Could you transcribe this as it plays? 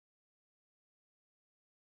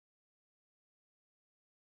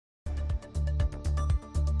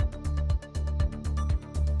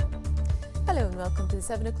Hello and welcome to the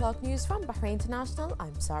 7 o'clock news from Bahrain International.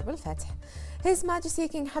 I'm Sarah Al-Fath. His Majesty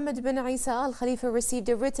King Hamad bin Isa Al Khalifa received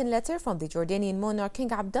a written letter from the Jordanian monarch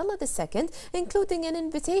King Abdullah II, including an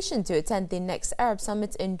invitation to attend the next Arab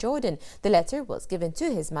Summit in Jordan. The letter was given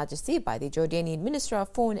to His Majesty by the Jordanian Minister of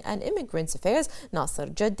Foreign and Immigrants Affairs, Nasser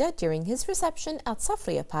Judda, during his reception at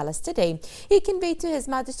Safriya Palace today. He conveyed to His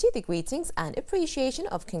Majesty the greetings and appreciation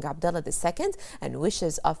of King Abdullah II and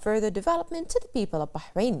wishes of further development to the people of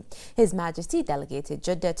Bahrain. His Majesty delegated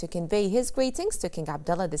Judda to convey his greetings to King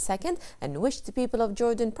Abdullah II and wished the people of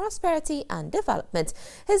Jordan prosperity and development.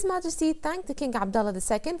 His Majesty thanked King Abdullah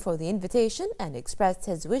II for the invitation and expressed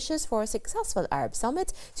his wishes for a successful Arab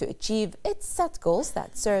Summit to achieve its set goals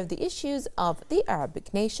that serve the issues of the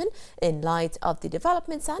Arabic nation in light of the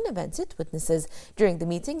developments and events it witnesses. During the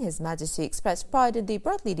meeting, His Majesty expressed pride in the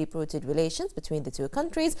broadly deep-rooted relations between the two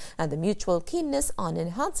countries and the mutual keenness on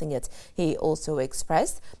enhancing it. He also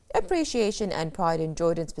expressed appreciation and pride in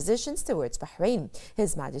Jordan's positions towards Bahrain.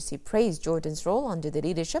 His Majesty praised Jordan's role under the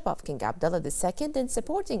leadership of King Abdullah II in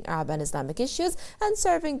supporting Arab and Islamic issues and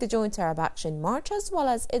serving the Joint Arab Action March, as well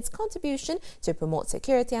as its contribution to promote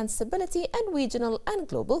security and stability and regional and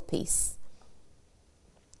global peace.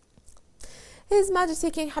 His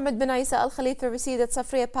Majesty King Hamad bin Isa Al Khalifa received at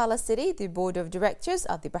Safriya Palace today the Board of Directors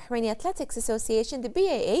of the Bahraini Athletics Association, the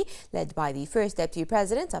BAA, led by the First Deputy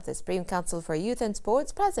President of the Supreme Council for Youth and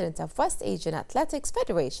Sports, President of West Asian Athletics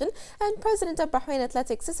Federation, and President of Bahrain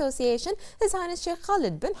Athletics Association, His Highness Sheikh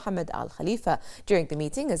Khalid bin Hamad Al Khalifa. During the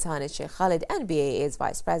meeting, His Highness Sheikh Khalid and BAA's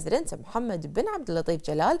Vice President, Mohammed bin Abdul Latif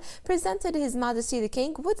Jalal, presented His Majesty the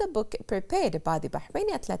King with a book prepared by the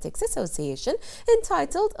Bahraini Athletics Association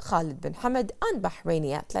entitled Khalid bin Hamad and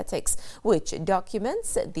Bahraini Athletics, which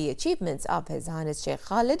documents the achievements of His Highness Sheikh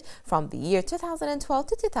Khalid from the year 2012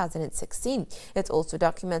 to 2016. It also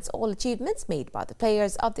documents all achievements made by the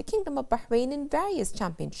players of the Kingdom of Bahrain in various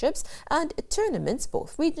championships and tournaments,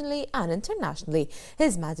 both regionally and internationally.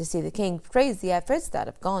 His Majesty the King praised the efforts that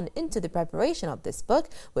have gone into the preparation of this book,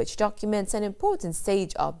 which documents an important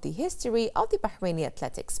stage of the history of the Bahraini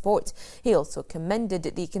athletic sport. He also commended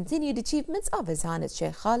the continued achievements of His Highness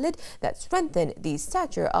Sheikh Khalid that strengthen the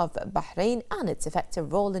stature of Bahrain and its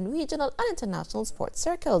effective role in regional and international sports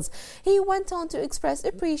circles. He went on to express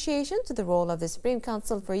appreciation to the role of the Supreme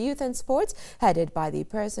Council for Youth and Sports, headed by the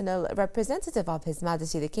personal representative of His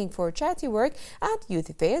Majesty the King for charity work and youth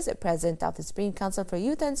affairs, President of the Supreme Council for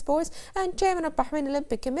Youth and Sports, and Chairman of Bahrain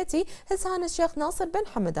Olympic Committee, His Highness Sheikh Nasser bin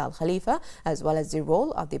Hamad Al Khalifa, as well as the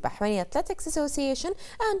role of the Bahraini Athletics Association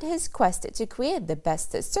and his quest to create the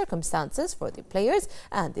best circumstances for the players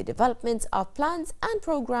and the development of plans and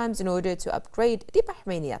programs in order to upgrade the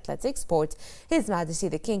Bahraini athletic sport. His Majesty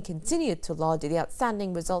the King continued to laud the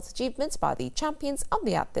outstanding results achievements by the champions of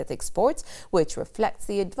the athletic sports, which reflects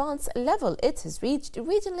the advanced level it has reached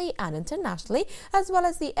regionally and internationally, as well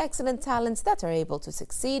as the excellent talents that are able to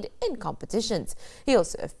succeed in competitions. He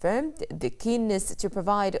also affirmed the keenness to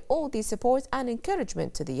provide all the support and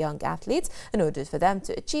encouragement to the young athletes in order for them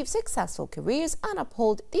to achieve successful careers and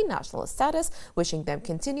uphold the national status, wishing them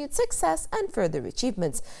continued success and further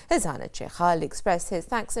achievements. His Highness Sheikh Khalid expressed his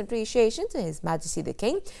thanks and appreciation to His Majesty the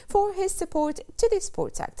King for his support to the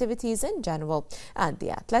sports activities in general and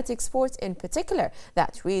the athletic sports in particular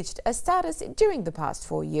that reached a status during the past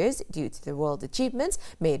 4 years due to the world achievements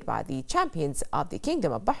made by the champions of the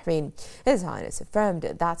Kingdom of Bahrain. His Highness affirmed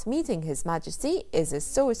that meeting His Majesty is a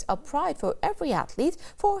source of pride for every athlete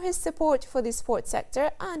for his support for the sports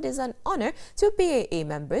sector and is an honor to BAA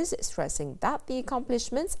members, stressing that the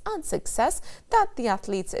accomplishments and success that the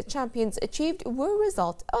athletes champions achieved were a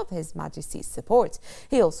result of His Majesty's support.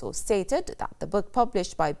 He also stated that the book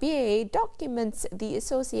published by BAA documents the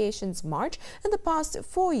association's march in the past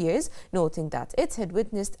 4 years, noting that it had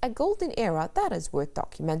witnessed a golden era that is worth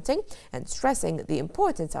documenting and stressing the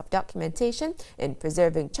importance of documentation in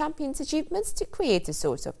preserving champions' achievements to create a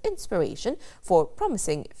source of inspiration for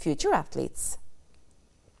promising future athletes.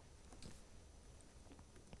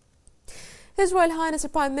 His Royal Highness the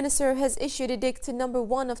Prime Minister has issued Edict number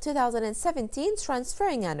 1 of 2017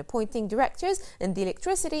 transferring and appointing directors in the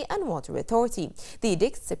Electricity and Water Authority. The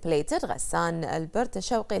edict stipulated Ghassan Alberta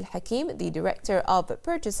Shawqi Al-Hakim, the Director of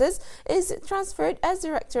Purchases, is transferred as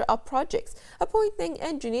Director of Projects, appointing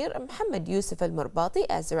Engineer Mohammed Yusuf Al-Murbati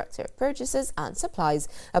as Director of Purchases and Supplies,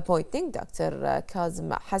 appointing Dr.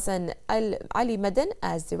 Kazim Hassan Ali Madan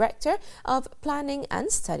as Director of Planning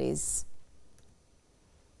and Studies.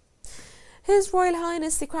 His Royal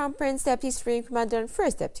Highness the Crown Prince, Deputy Supreme Commander and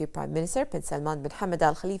First Deputy Prime Minister Prince Salman bin Hamad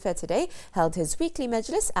Al Khalifa today held his weekly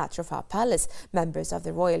Majlis at Rafah Palace. Members of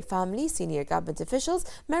the royal family, senior government officials,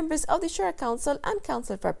 members of the Shura Council and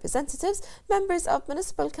Council of Representatives, members of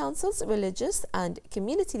municipal councils, religious and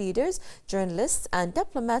community leaders, journalists and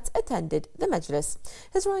diplomats attended the Majlis.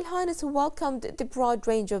 His Royal Highness welcomed the broad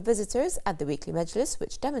range of visitors at the weekly Majlis,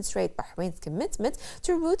 which demonstrate Bahrain's commitment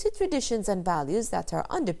to rooted traditions and values that are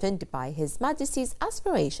underpinned by His Majesty's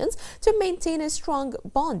aspirations to maintain a strong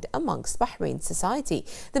bond amongst Bahrain society.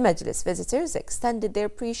 The Majlis visitors extended their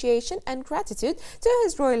appreciation and gratitude to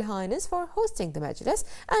His Royal Highness for hosting the Majlis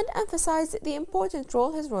and emphasized the important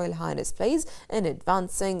role His Royal Highness plays in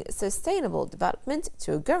advancing sustainable development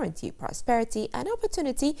to guarantee prosperity and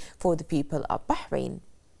opportunity for the people of Bahrain.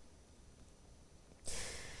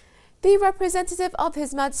 The representative of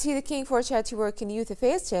His Majesty the King for Charity Work and Youth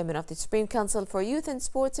Affairs, Chairman of the Supreme Council for Youth and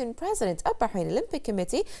Sports and President of Bahrain Olympic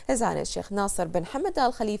Committee, His Highness Sheikh Nasser bin Hamad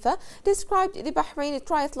Al Khalifa, described the Bahrain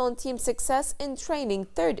triathlon team's success in training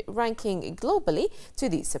third ranking globally to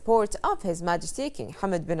the support of His Majesty King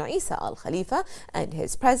Hamad bin Isa Al Khalifa and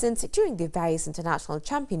his presence during the various international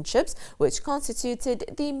championships, which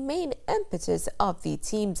constituted the main impetus of the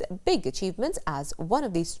team's big achievements as one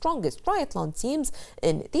of the strongest triathlon teams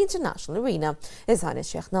in the international arena. His Highness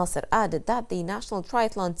Sheikh Nasser added that the national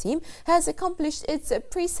triathlon team has accomplished its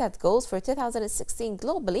preset goals for 2016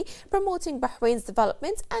 globally, promoting Bahrain's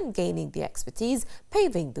development and gaining the expertise,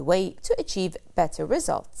 paving the way to achieve better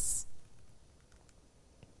results.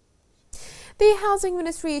 The Housing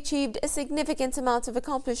Ministry achieved a significant amount of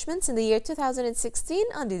accomplishments in the year 2016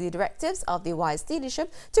 under the directives of the wise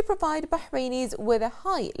leadership to provide Bahrainis with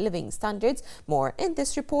high living standards. More in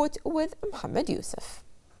this report with Muhammad Yusuf.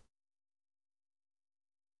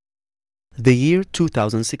 The year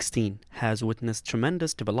 2016 has witnessed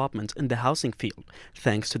tremendous development in the housing field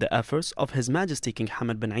thanks to the efforts of His Majesty King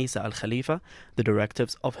Hamad bin Isa Al Khalifa, the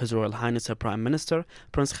directives of His Royal Highness the Prime Minister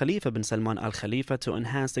Prince Khalifa bin Salman Al Khalifa to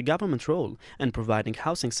enhance the government role in providing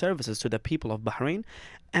housing services to the people of Bahrain,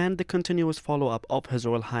 and the continuous follow-up of His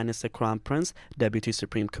Royal Highness the Crown Prince, Deputy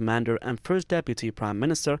Supreme Commander and First Deputy Prime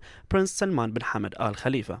Minister Prince Salman bin Hamad Al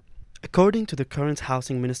Khalifa. According to the current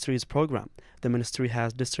Housing Ministry's program, the ministry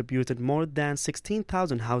has distributed more than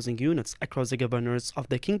 16,000 housing units across the governorates of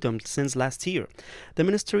the kingdom since last year. The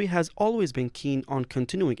ministry has always been keen on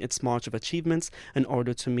continuing its march of achievements in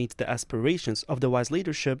order to meet the aspirations of the wise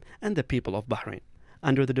leadership and the people of Bahrain.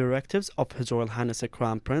 Under the directives of His Royal Highness the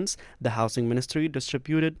Crown Prince, the Housing Ministry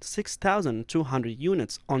distributed 6,200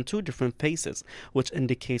 units on 2 different phases, which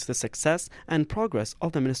indicates the success and progress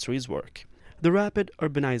of the ministry's work. The rapid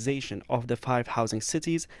urbanization of the 5 housing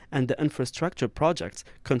cities and the infrastructure projects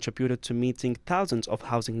contributed to meeting thousands of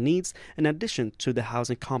housing needs, in addition to the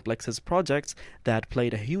housing complexes projects that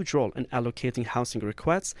played a huge role in allocating housing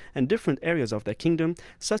requests in different areas of the kingdom,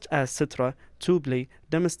 such as Sitra, Tubli,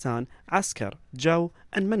 Damastan, Askar, Jaw,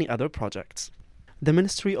 and many other projects. The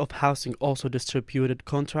Ministry of Housing also distributed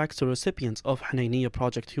contracts to recipients of Hananiya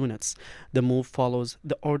project units. The move follows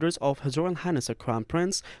the orders of His Royal Highness the Crown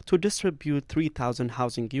Prince to distribute 3,000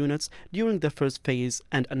 housing units during the first phase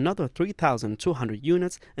and another 3,200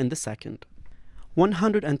 units in the second.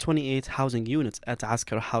 128 housing units at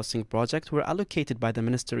Askar housing project were allocated by the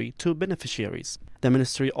ministry to beneficiaries. The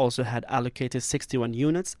ministry also had allocated 61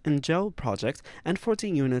 units in Jaw project and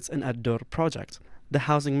 14 units in Ad-Dur project. The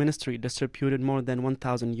Housing Ministry distributed more than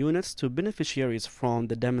 1,000 units to beneficiaries from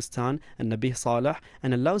the Damastan and Nabih Saleh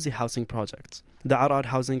and Al-Lawzi housing projects. The Arad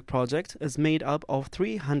housing project is made up of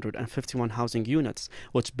 351 housing units,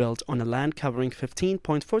 which built on a land covering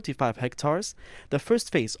 15.45 hectares. The first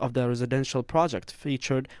phase of the residential project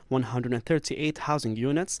featured 138 housing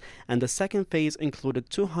units, and the second phase included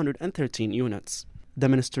 213 units. The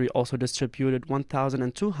ministry also distributed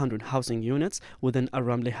 1,200 housing units within a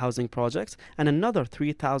Ramli housing project, and another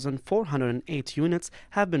 3,408 units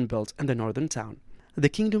have been built in the northern town. The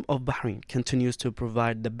Kingdom of Bahrain continues to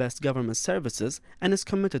provide the best government services and is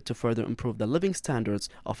committed to further improve the living standards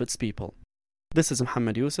of its people. This is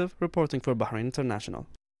Muhammad Yusuf reporting for Bahrain International.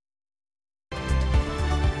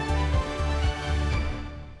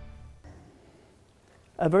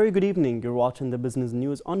 A very good evening. You're watching the business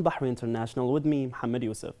news on Bahrain International with me, Muhammad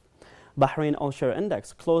Yusuf. Bahrain all-share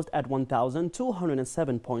index closed at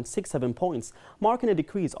 1,207.67 points, marking a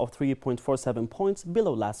decrease of 3.47 points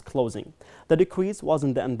below last closing. The decrease was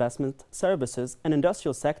in the investment, services, and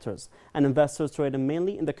industrial sectors, and investors traded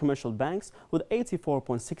mainly in the commercial banks with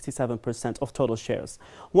 84.67% of total shares.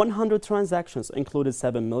 100 transactions included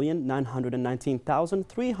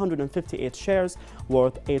 7,919,358 shares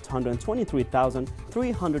worth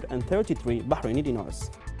 823,333 Bahraini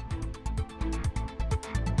dinars.